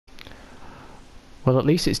Well, at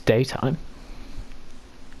least it's daytime.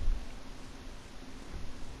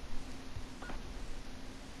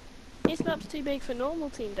 This map's too big for normal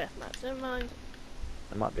team deathmatch, never mind.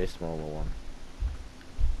 There might be a smaller one.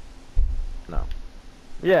 No.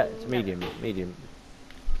 Yeah, it's medium.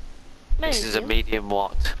 This is a medium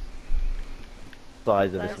what?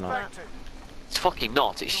 Size of this map. It's fucking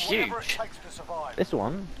not, it's huge. This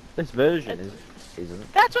one, this version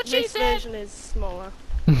isn't. That's what she This said! version is smaller.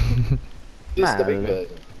 This is the big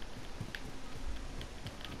version.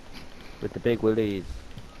 With the big willies.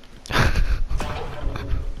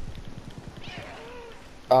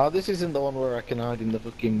 Ah, this isn't the one where I can hide in the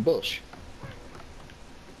fucking bush.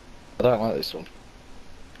 I don't like this one.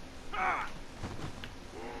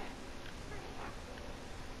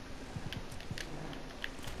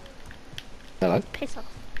 Hello? Piss off.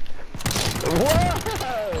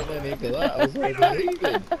 Whoa! No need for that, I was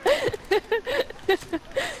leaving.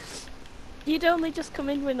 You'd only just come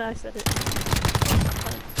in when I said it.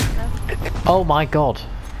 Oh my god.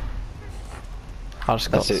 I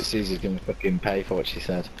just got... That's it, Susie's gonna fucking pay for what she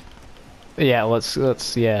said. Yeah, let's,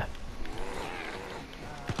 yeah.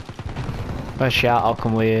 Let's shout, I'll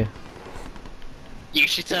come with you. You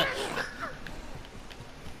shitter!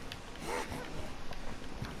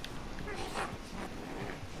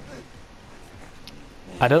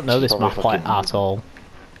 I don't know She's this map probably like at all.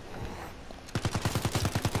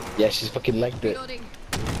 Yeah, she's fucking legged it.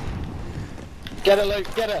 Get her,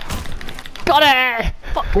 Luke, get her! Got it!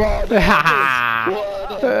 What?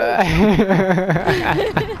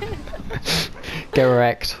 Get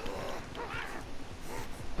wrecked.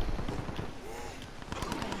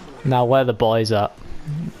 Now where the boys at?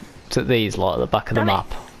 It's at these lot at the back of the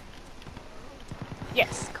map.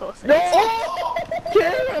 Yes, of course.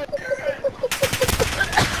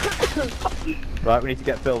 Right, we need to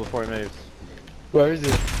get Phil before he moves. Where is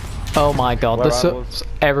it? Oh my god, Where there's I was.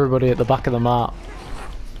 everybody at the back of the map.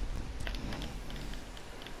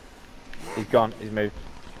 He's gone, he's moved.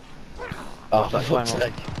 Oh, for That's fuck's fine,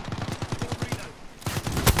 sake.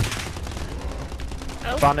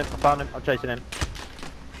 Oh. I found him, I'm chasing him.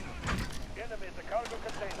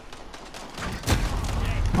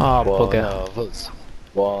 Oh, One bugger. of us.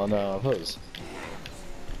 One of us.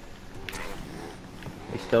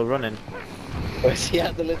 He's still running. Where's he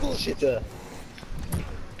at, the little shitter?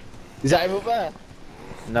 Is that him up there?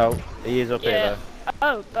 No, he is up here Yeah.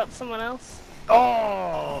 Oh, that's someone else. though.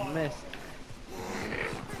 Oh, missed.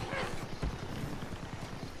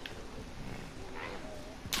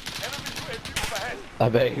 I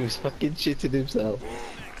bet he was fucking shitting himself.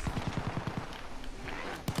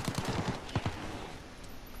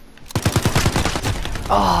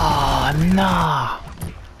 Oh, nah.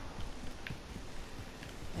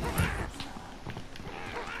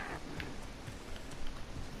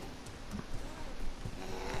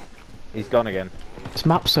 He's gone again. This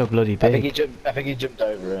map's so bloody I think big. he jumped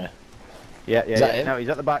over here. Yeah, Is that him? No, he's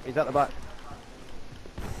at the back, he's at the back.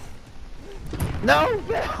 No,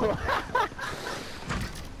 Phil!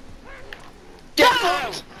 Get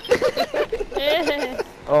out! Yeah.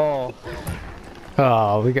 Oh,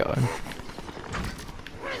 Oh, we got him.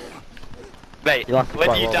 Mate, You laughed when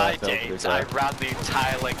quite you well died, there, Phil, to be James, fair. I ran the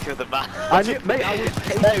entire length of the map. I knew, mate, I was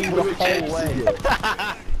chasing you the whole way.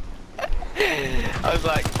 I was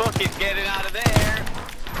like, fucking getting out of there!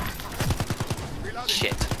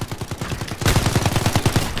 Shit.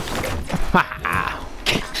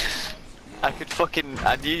 I could fucking,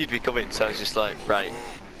 I knew you'd be coming, so I was just like, right.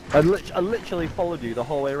 I literally followed you the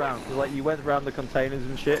whole way around, cause like you went around the containers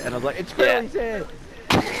and shit, and I was like, it's Yeah. Phil, he's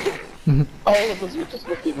here! All of us were just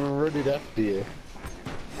fucking running after you.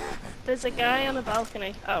 There's a guy on a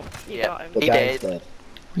balcony. Oh, you Yeah. got him. The He guy's did. dead.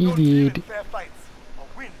 You did.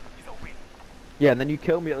 Yeah, and then you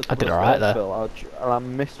killed me at the top I did of the alright stairs, there. Phil, and I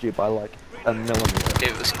missed you by like a millimeter.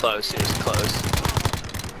 It was close, it was close.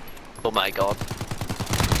 Oh my god.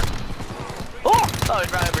 Oh! Oh,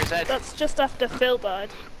 it ran over his head. That's just after Phil died.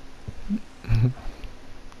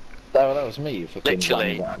 That was me, you fucking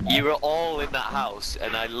Literally, landed that. you were all in that house,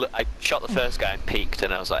 and I shot the first guy and peeked,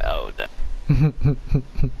 and I was like, oh no.